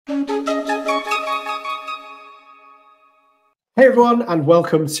Hey everyone, and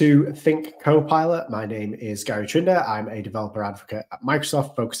welcome to Think Copilot. My name is Garry Trinder. I'm a developer advocate at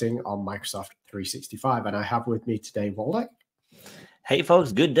Microsoft, focusing on Microsoft 365, and I have with me today Waldek. Hey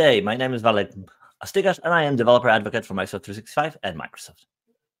folks, good day. My name is Waldek, Mastykarz, and I am developer advocate for Microsoft 365 and Microsoft.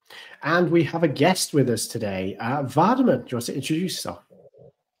 And we have a guest with us today, Vardhaman. Do you want to introduce yourself?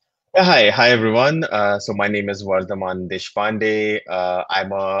 Hi everyone. So my name is Vardhaman Deshpande.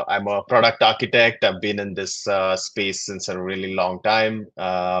 I'm a product architect. I've been in this space since a really long time.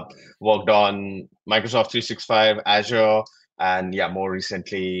 Worked on Microsoft 365, Azure, and yeah, more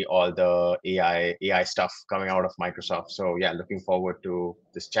recently all the AI stuff coming out of Microsoft. So yeah, looking forward to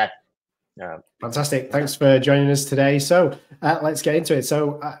this chat. Fantastic. Thanks for joining us today. So let's get into it.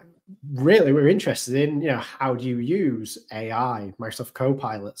 So really, we're interested in, how do you use AI, Microsoft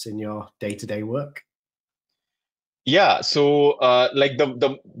Copilots in your day-to-day work? Yeah, so like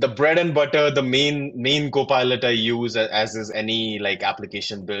the bread and butter, the main Copilot I use, as is any like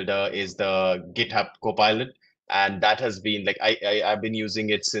application builder, is the GitHub Copilot, and that has been like I've been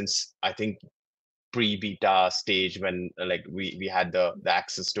using it since I think pre-beta stage when like we had the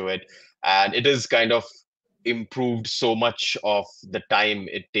access to it, and it is kind of improved so much of the time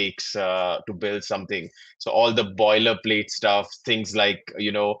it takes to build something. So all the boilerplate stuff, things like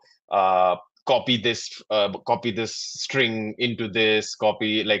copy this string into this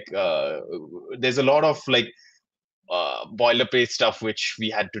copy, like there's a lot of like boilerplate stuff which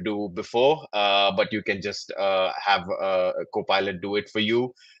we had to do before, but you can just have a Copilot do it for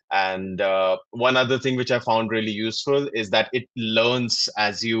you. And one other thing which I found really useful is that it learns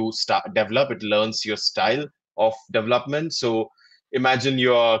as you develop. It learns your style of development. So imagine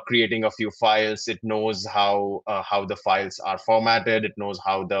you're creating a few files. It knows how the files are formatted. It knows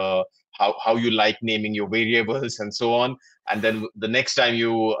how you like naming your variables and so on. And then the next time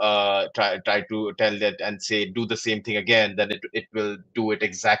you try to tell it and say do the same thing again, then it will do it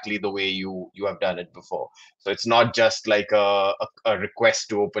exactly the way you have done it before. So it's not just like a request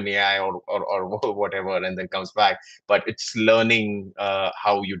to OpenAI or whatever and then comes back, but it's learning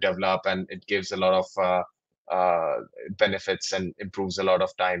how you develop, and it gives a lot of benefits and improves a lot of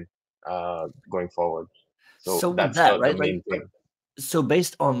time going forward. So that's the main thing. So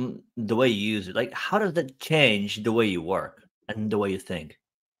based on the way you use it, like how does that change the way you work and the way you think?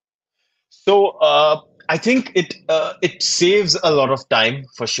 So I think it saves a lot of time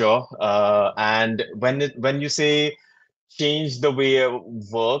for sure. And when you say change the way I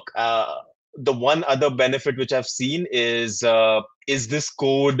work, the one other benefit which I've seen is this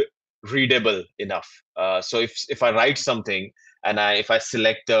code readable enough? So if I write something and if I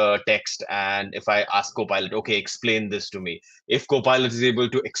select the text and if I ask Copilot, okay, explain this to me. If Copilot is able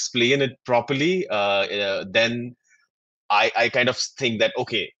to explain it properly, then I kind of think that,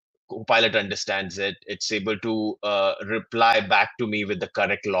 okay, Copilot understands it. It's able to reply back to me with the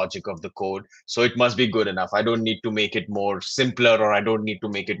correct logic of the code. So it must be good enough. I don't need to make it more simpler, or I don't need to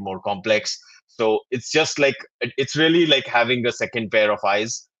make it more complex. So it's just like, it's really like having a second pair of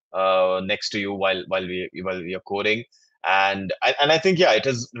eyes next to you while you're coding. And I think, yeah, it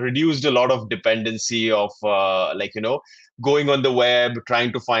has reduced a lot of dependency of going on the web,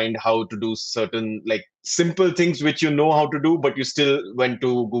 trying to find how to do certain like simple things which you know how to do, but you still went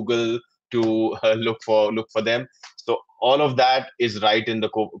to Google to look for them. So all of that is right in the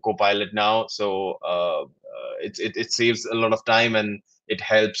Copilot now. So it saves a lot of time, and it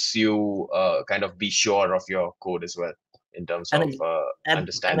helps you kind of be sure of your code as well in terms of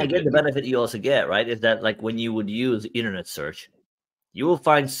understanding. And I get the benefit you also get, right? Is that like when you would use internet search, you will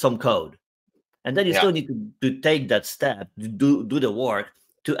find some code. And then you still need to take that step, do the work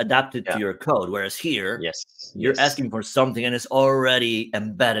to adapt it to your code. Whereas here, you're asking for something and it's already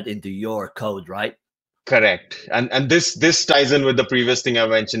embedded into your code, right? Correct. And this ties in with the previous thing I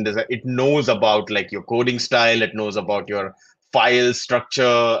mentioned, is that it knows about like your coding style, it knows about your file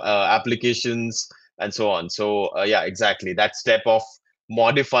structure, applications, and so on. So yeah, exactly. That step of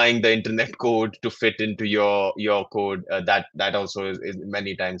modifying the internet code to fit into your code, that also is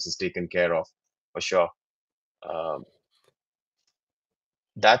many times is taken care of. For sure.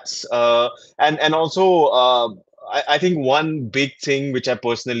 That's and also I think one big thing which I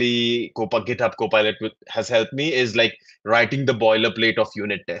personally GitHub Copilot has helped me is like writing the boilerplate of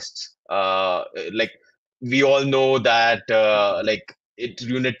unit tests. Like we all know that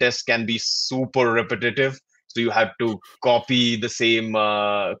unit tests can be super repetitive, so you have to copy the same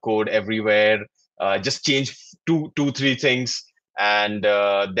code everywhere, just change two, three things, and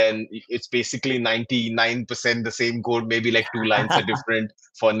then it's basically 99% the same code. Maybe like 2 lines are different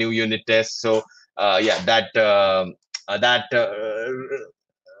for new unit tests. So yeah, that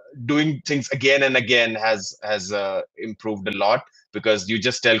doing things again and again has improved a lot, because you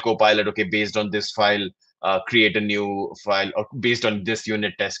just tell Copilot, okay, based on this file, create a new file, or based on this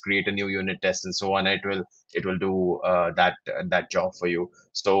unit test, create a new unit test, and so on. It will do that job for you.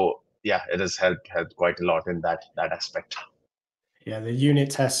 So yeah, it has helped quite a lot in that aspect. Yeah, the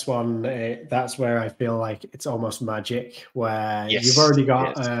unit tests one, that's where I feel like it's almost magic, where you've already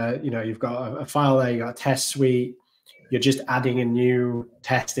got, you've got a file there, you got a test suite, you're just adding a new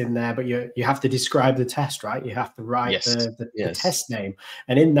test in there, but you have to describe the test, right? You have to write the test name.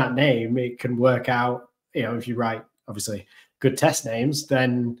 And in that name, it can work out, if you write, obviously, good test names,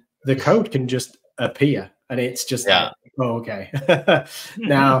 then the code can just appear. And it's just like, oh, okay.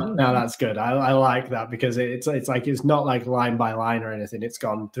 now that's good. I like that, because it's like, it's not like line by line or anything. It's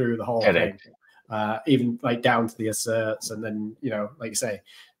gone through the whole thing, even like down to the asserts. And then, like you say,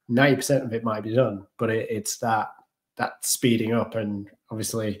 90% of it might be done, but it's that speeding up. And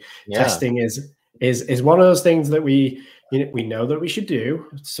obviously testing is one of those things that we know that we should do.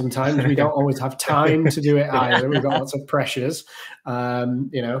 Sometimes we don't always have time to do it either. We've got lots of pressures.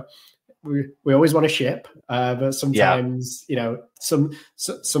 We always want to ship, but sometimes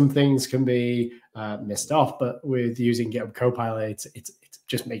some things can be missed off. But with using GitHub Copilot, it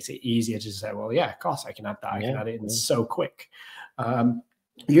just makes it easier to say, well, yeah, of course I can add that. I can add it in so quick.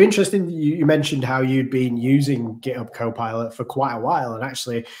 You're interested. You mentioned how you'd been using GitHub Copilot for quite a while, and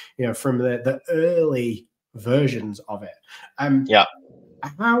actually, from the early versions of it.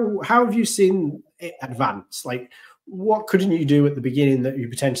 How have you seen it advance? Like, what couldn't you do at the beginning that you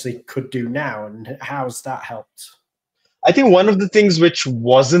potentially could do now, and how's that helped? I think one of the things which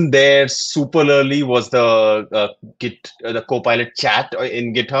wasn't there super early was the the Copilot chat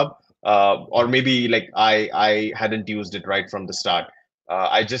in GitHub, or maybe like I hadn't used it right from the start.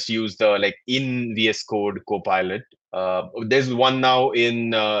 I just used the in VS Code Copilot. There's one now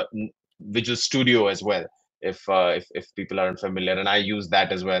in Visual Studio as well, if people aren't familiar, and I use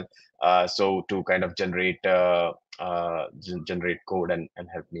that as well. So to kind of generate code and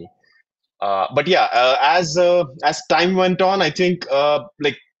help me. But yeah, as time went on, I think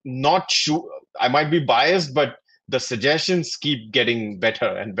not sure. I might be biased, but the suggestions keep getting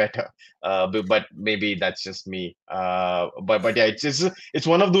better and better. But maybe that's just me. But yeah, it's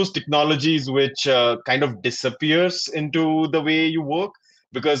one of those technologies which kind of disappears into the way you work,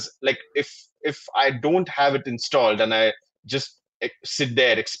 because if I don't have it installed and I just sit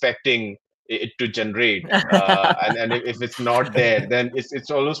there expecting it to generate, and if it's not there, then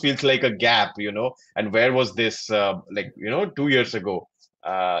it almost feels like a gap, and where was this 2 years ago?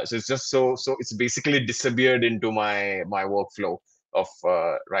 So it's just so it's basically disappeared into my workflow of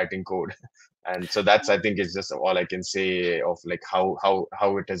writing code. And so that's, I think, is just all I can say of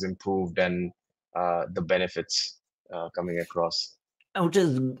how it has improved and the benefits coming across. Which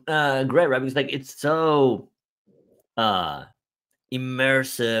is great, right? Because it's so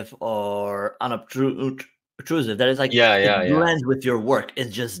immersive or unobtrusive that it's like it blends with your work.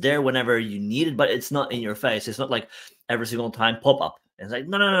 It's just there whenever you need it, but it's not in your face. It's not like every single time pop up. It's like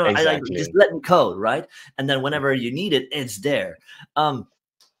no. Exactly. Just let me code, right? And then whenever you need it, it's there.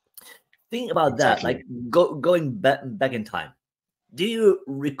 Think about that. Like going back in time. Do you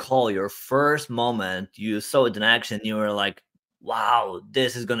recall your first moment you saw it in action? You were like, wow,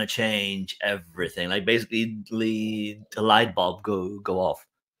 this is gonna change everything. Like basically the light bulb go off.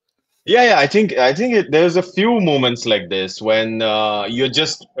 Yeah, I think there's a few moments like this when you're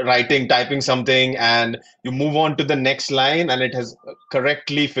just typing something, and you move on to the next line, and it has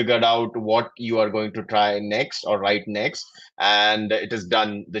correctly figured out what you are going to try next or write next, and it has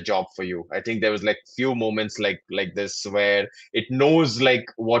done the job for you. I think there was few moments like this where it knows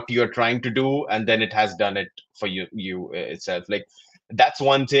what you're trying to do, and then it has done it for you itself. That's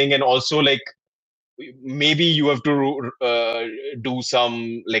one thing. And also maybe you have to do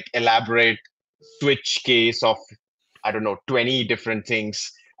some elaborate switch case of, I don't know, 20 different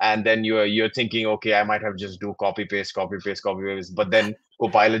things, and then you're thinking, okay, I might have just do copy paste, but then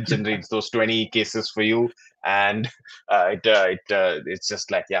Copilot generates those 20 cases for you, and it's just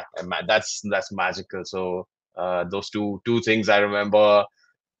that's magical. So those two things I remember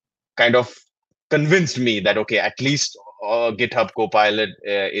kind of convinced me that, okay, at least GitHub Copilot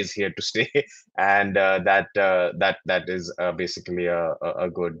is here to stay, and that is basically a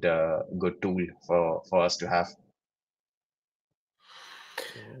good tool for us to have.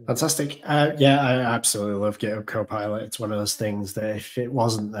 Fantastic. Yeah, I absolutely love GitHub Copilot. It's one of those things that if it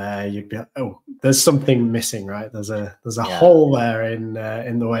wasn't there, you'd be like, oh, there's something missing, right? There's a hole there in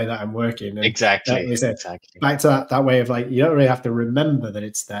the way that I'm working. And exactly. Back to that way of you don't really have to remember that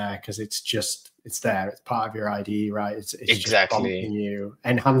it's there, because it's just it's there. It's part of your ID, right? It's Exactly. just prompting you,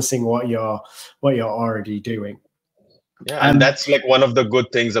 enhancing what you're already doing. Yeah, and that's like one of the good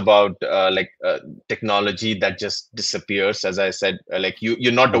things about technology that just disappears. As I said, like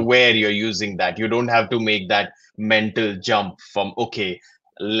you're not aware you're using that. You don't have to make that mental jump from, okay,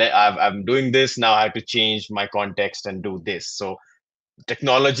 I'm doing this now. I have to change my context and do this. So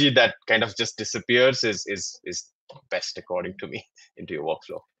technology that kind of just disappears is best, according to me, into your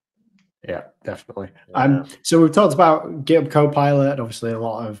workflow. Yeah, definitely. Yeah. So we've talked about GitHub Copilot, obviously a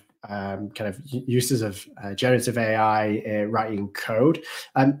lot of kind of uses of generative AI writing code.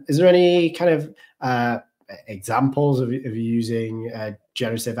 Is there any kind of examples of using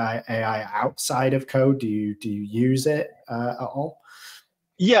generative AI outside of code? Do you use it at all?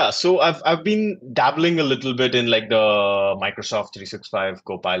 Yeah, so I've been dabbling a little bit in like the Microsoft 365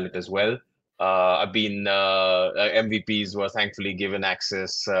 Copilot as well. I've been MVPs were thankfully given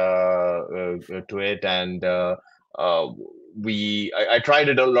access to it, and I tried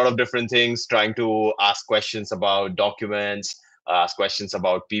it a lot of different things, trying to ask questions about documents, ask questions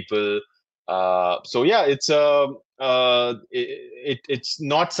about people. So yeah, it's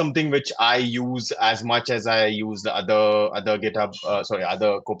not something which I use as much as I use the other GitHub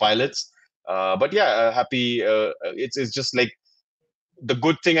other Copilots. But yeah, happy. It's just like the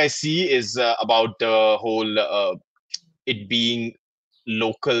good thing I see is about the whole it being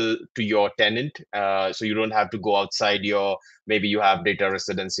local to your tenant, so you don't have to go outside maybe you have data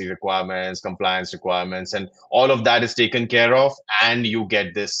residency requirements, compliance requirements, and all of that is taken care of, and you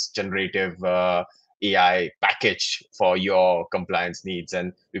get this generative AI package for your compliance needs,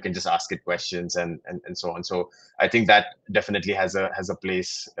 and you can just ask it questions and so on. So I think that definitely has a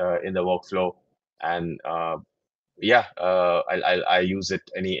place in the workflow, and yeah, I use it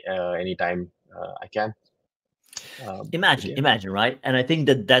anytime I can. Imagine, right? And I think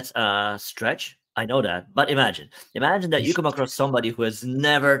that's a stretch. I know that, but imagine that you come across somebody who has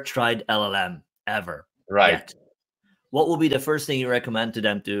never tried LLM ever. Right. Yet. What would be the first thing you recommend to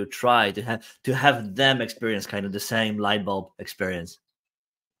them to try to have them experience kind of the same light bulb experience?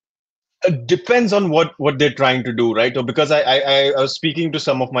 It depends on what they're trying to do, right? Because I was speaking to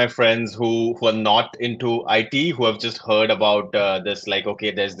some of my friends who are not into IT, who have just heard about this, like,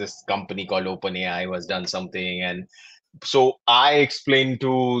 okay, there's this company called OpenAI who has done something, and so I explained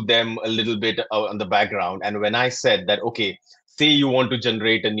to them a little bit on the background. And when I said that, okay, say you want to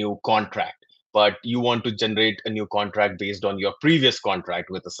generate a new contract, but you want to generate a new contract based on your previous contract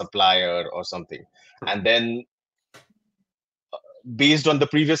with a supplier or something, and then based on the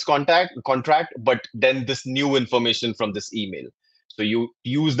previous contract, but then this new information from this email. So you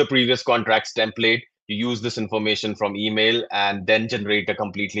use the previous contract's template, you use this information from email, and then generate a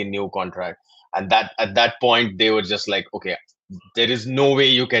completely new contract. And that at that point, they were just like, okay, there is no way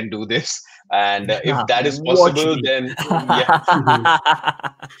you can do this. And if that is possible, then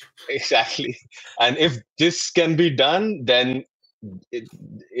yeah, exactly. And if this can be done, then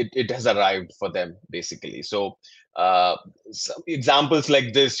it has arrived for them, basically. So some examples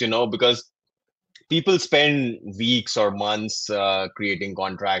like this, because people spend weeks or months creating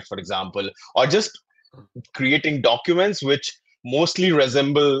contracts, for example, or just creating documents which mostly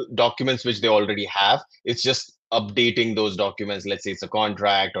resemble documents which they already have. It's just updating those documents. Let's say it's a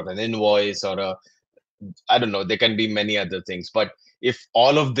contract or an invoice or I don't know, there can be many other things. But if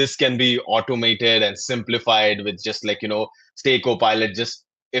all of this can be automated and simplified with just like, say Copilot, just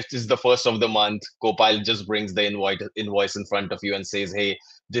if this is the first of the month, Copilot just brings the invoice in front of you and says, hey,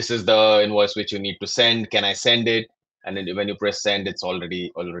 this is the invoice which you need to send. Can I send it? And then when you press send, it's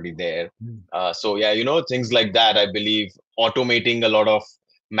already there. So yeah, things like that, I believe automating a lot of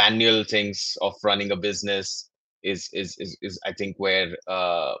manual things of running a business is I think where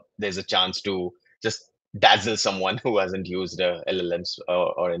there's a chance to just dazzle someone who hasn't used LLMs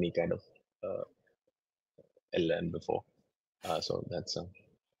or any kind of LLM before. So that's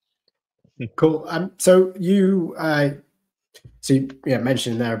cool. So you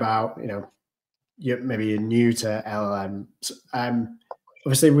mentioned there about maybe you're new to LLMs.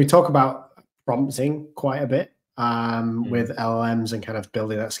 Obviously, we talk about prompting quite a bit with LLMs and kind of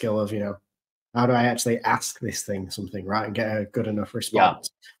building that skill of how do I actually ask this thing something, right, and get a good enough response.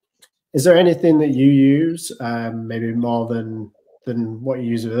 Yeah. Is there anything that you use, maybe more than what you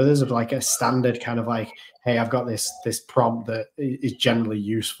use with others, of like a standard kind of like, hey, I've got this prompt that is generally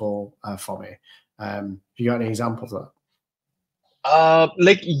useful for me? Have you got any examples of that?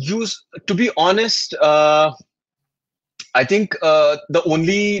 To be honest, I think the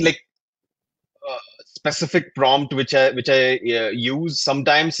only specific prompt which I use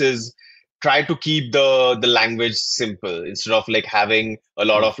sometimes is try to keep the language simple instead of like having a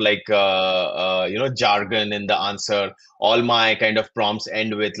lot of like jargon in the answer. All my kind of prompts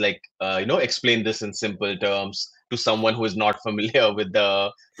end with like explain this in simple terms to someone who is not familiar with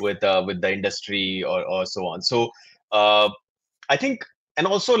the industry or so on. So I think, and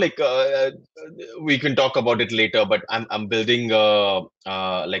also like we can talk about it later, but I'm building a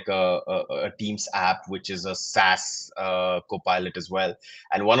Teams app, which is a SaaS Copilot as well.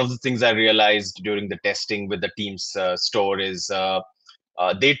 And one of the things I realized during the testing with the Teams store is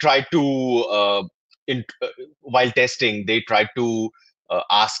they try to while testing, they try to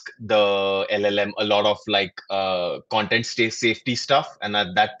ask the LLM a lot of like content safety stuff. And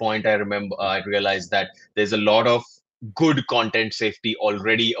at that point, I realized that there's a lot of good content safety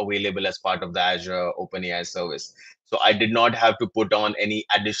already available as part of the Azure OpenAI service. So I did not have to put on any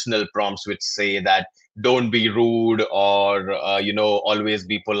additional prompts which say that don't be rude or always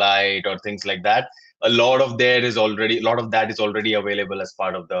be polite or things like that. A lot of that is already available as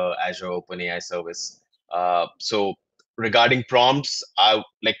part of the Azure OpenAI service. So regarding prompts, I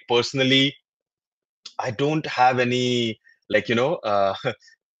like personally, I don't have any like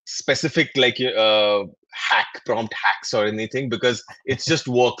specific like prompt hacks or anything, because it just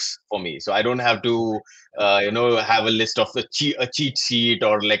works for me. So I don't have to have a list of a cheat sheet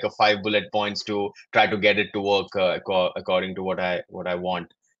or like a 5 bullet points to try to get it to work according to what I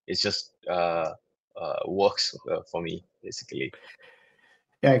want. It's just works for me basically.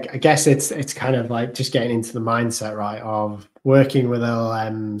 Yeah, I guess it's kind of like just getting into the mindset, right, of working with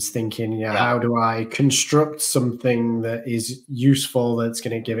LLMs, thinking, how do I construct something that is useful, that's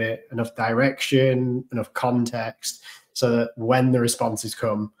going to give it enough direction, enough context, so that when the responses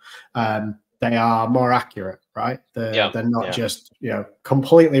come, they are more accurate, right? They're not just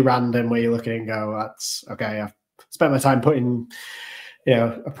completely random, where you look at it and go, that's okay, I've spent my time putting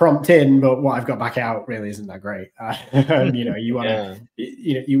a prompt in, but what I've got back out really isn't that great. And, you want to,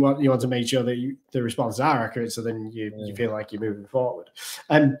 you want to make sure that the responses are accurate, so then you feel like you're moving forward.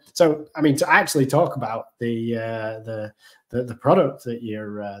 And so, I mean, to actually talk about the product that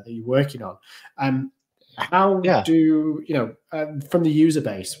you're working on, how do from the user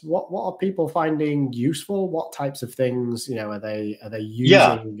base, what are people finding useful? What types of things are they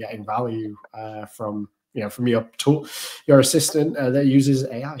using, getting value from? From your tool, your assistant that uses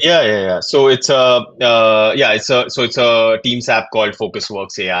AI. So it's a Teams app called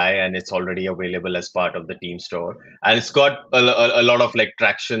FocusWorks AI, and it's already available as part of the Teams store. And it's got a lot of like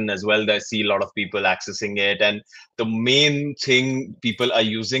traction as well. I see a lot of people accessing it, and the main thing people are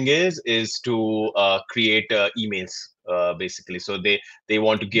using is to create emails. Basically, so they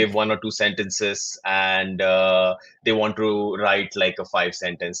want to give 1 or 2 sentences, and they want to write like a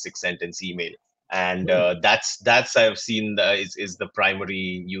 5-sentence, 6-sentence email. And that's I've seen is the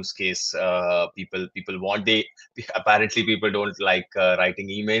primary use case people want. Apparently people don't like writing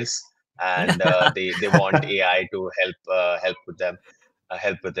emails, and they want AI to help with them,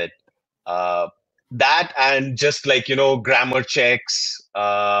 help with it. That, and just like grammar checks,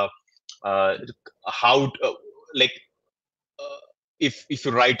 if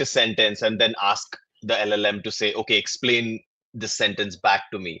you write a sentence and then ask the LLM to say, okay, explain this sentence back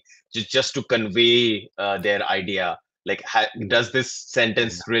to me, just to convey their idea, like does this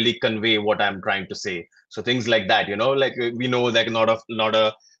sentence really convey what I'm trying to say? So things like that, like we know, like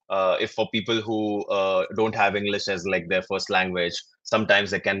if for people who don't have English as like their first language,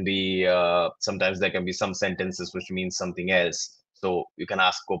 sometimes there can be some sentences which mean something else. So you can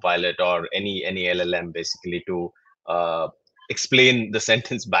ask Copilot or any LLM basically to explain the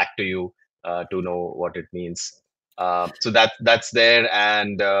sentence back to you to know what it means. So that's there.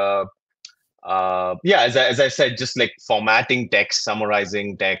 And as I said, just like formatting text,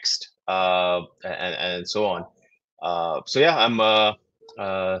 summarizing text, and so on. I'm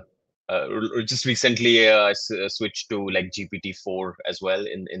just recently switched to like GPT-4 as well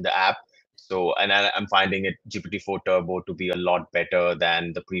in the app. So, and I'm finding GPT-4 Turbo to be a lot better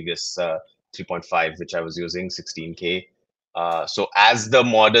than the previous 3.5, which I was using, 16K. So as the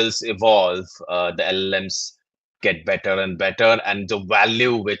models evolve, the LLMs get better and better, and the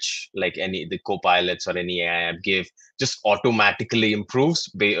value which like the Copilots or any AI app give just automatically improves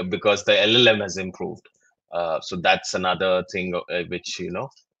because the LLM has improved. So that's another thing which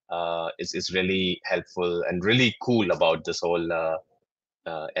is really helpful and really cool about this whole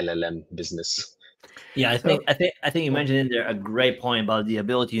LLM business. Yeah, I think you mentioned in there a great point about the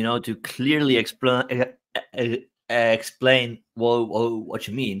ability, to clearly explain what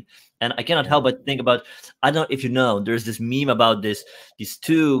you mean. And I cannot help but think about, I don't know if you know, there's this meme about these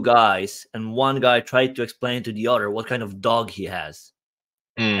 2 guys, and one guy tried to explain to the other what kind of dog he has.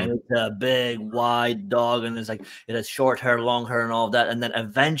 And it's a big white dog, and it's like it has short hair, long hair, and all that. And then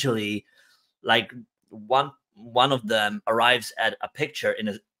eventually, like one of them arrives at a picture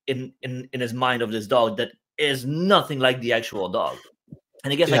in his mind of this dog that is nothing like the actual dog.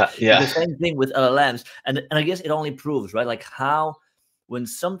 And I guess the same thing with LLMs, and I guess it only proves, right, like how when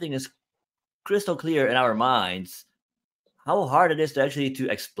something is crystal clear in our minds, how hard it is to actually to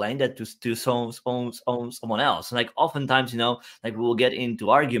explain that to someone else. And like oftentimes, like we'll get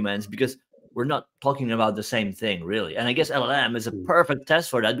into arguments because we're not talking about the same thing, really. And I guess LLM is a perfect test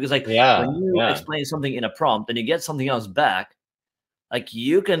for that, because like when you explain something in a prompt and you get something else back, like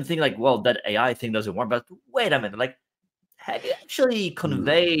you can think like, well, that AI thing doesn't work, but wait a minute, like have you actually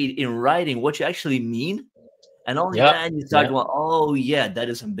conveyed in writing what you actually mean? And only then you start going, oh yeah, that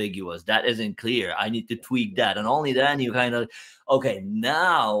is ambiguous, that isn't clear, I need to tweak that. And only then you kind of, okay,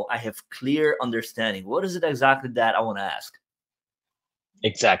 now I have clear understanding. What is it exactly that I want to ask?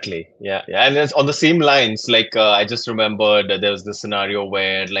 Exactly. Yeah. And it's on the same lines, like I just remembered that there was this scenario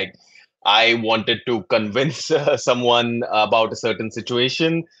where like I wanted to convince someone about a certain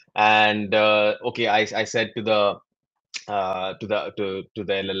situation, and okay, I said to the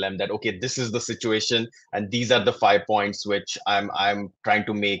LLM that, okay, this is the situation and these are the 5 points which I'm trying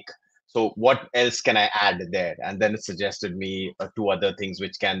to make. So what else can I add there? And then it suggested me 2 other things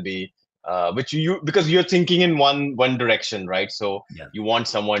which can be which because you're thinking in one direction, right? So you want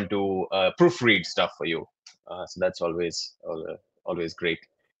someone to proofread stuff for you. So that's always great.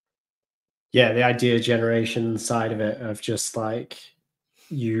 Yeah, the idea generation side of it, of just like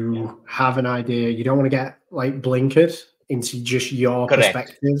you have an idea, you don't want to get like blinkered into just your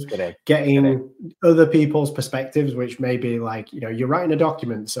perspective, getting other people's perspectives, which may be like, you're writing a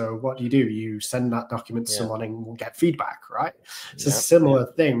document. So what do? You send that document to someone and will get feedback, right? It's a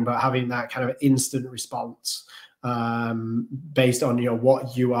similar thing, but having that kind of instant response based on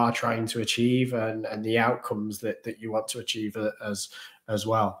what you are trying to achieve and the outcomes that you want to achieve as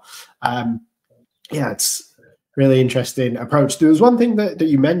well. It's really interesting approach. There was one thing that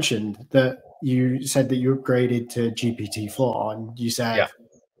you mentioned, that you said that you upgraded to GPT-4, and you said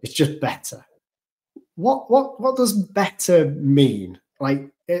it's just better. What does better mean? Like,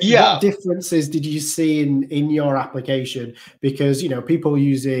 what differences did you see in your application? Because people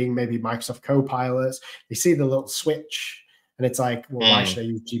using maybe Microsoft Copilots, they see the little switch, and it's like, well, why should I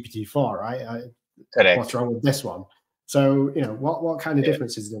use GPT-4, right? What's wrong with this one? So, what kind of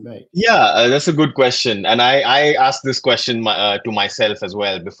differences did it make? Yeah, that's a good question. And I asked this question to myself as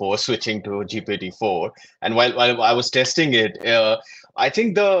well before switching to GPT-4. And while I was testing it, I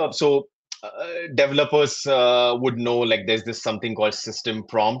think developers would know, like, there's this something called system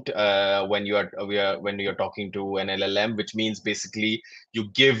prompt when you're talking to an LLM, which means basically you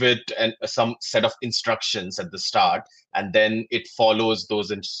give it some set of instructions at the start, and then it follows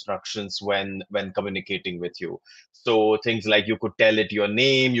those instructions when communicating with you. So things like, you could tell it your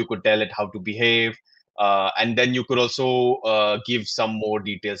name, you could tell it how to behave, and then you could also give some more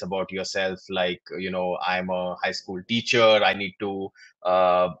details about yourself, like, I'm a high school teacher, I need to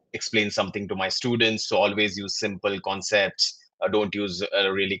explain something to my students, so always use simple concepts, don't use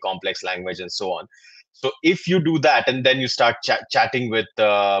a really complex language, and so on. So if you do that and then you start chatting with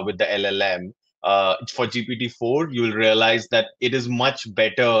the LLM, for GPT-4, you'll realize that it is much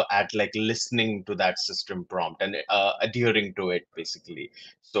better at like listening to that system prompt and adhering to it, basically.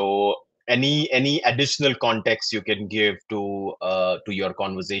 So any additional context you can give to your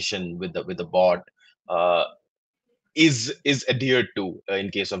conversation with the bot is adhered to in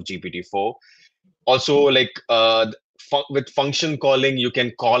case of GPT-4. Also, like with function calling, you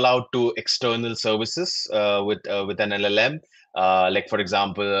can call out to external services with an LLM. Like, for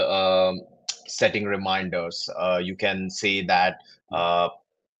example, setting reminders. You can say that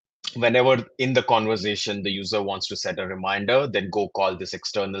whenever in the conversation the user wants to set a reminder, then go call this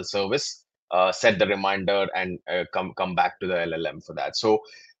external service, set the reminder, and come back to the LLM for that. So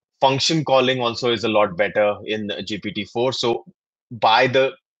function calling also is a lot better in GPT-4. So by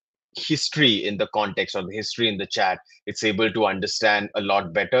the history in the context, or the history in the chat, it's able to understand a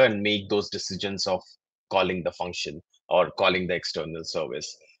lot better and make those decisions of calling the function or calling the external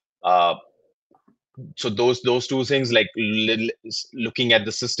service. So those 2 things, like looking at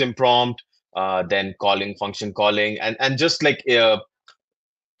the system prompt, then calling function calling, and just like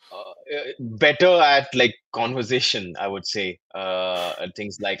better at like conversation, I would say,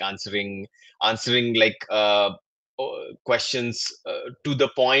 things like answering like questions to the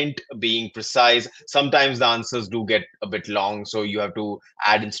point, being precise. Sometimes the answers do get a bit long, so you have to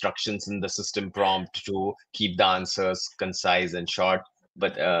add instructions in the system prompt to keep the answers concise and short.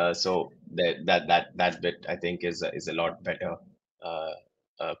 But so that bit, I think, is a lot better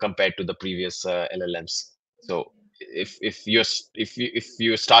compared to the previous LLMs. So if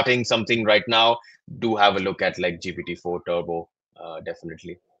you're starting something right now, do have a look at like GPT-4 Turbo,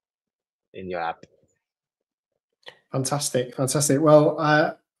 definitely in your app. Fantastic.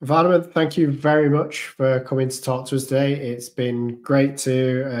 Well, Vardhaman, thank you very much for coming to talk to us today. It's been great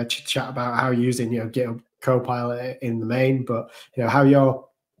to chat about how you're using GitHub Copilot in the main, but how your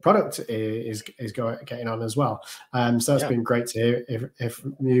product is getting on as well. So it's been great to hear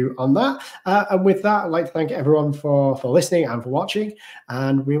from you on that. And with that, I'd like to thank everyone for listening and for watching.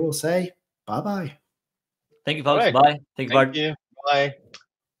 And we will say bye-bye. Thank you, folks. Bye. Thank you. Bye.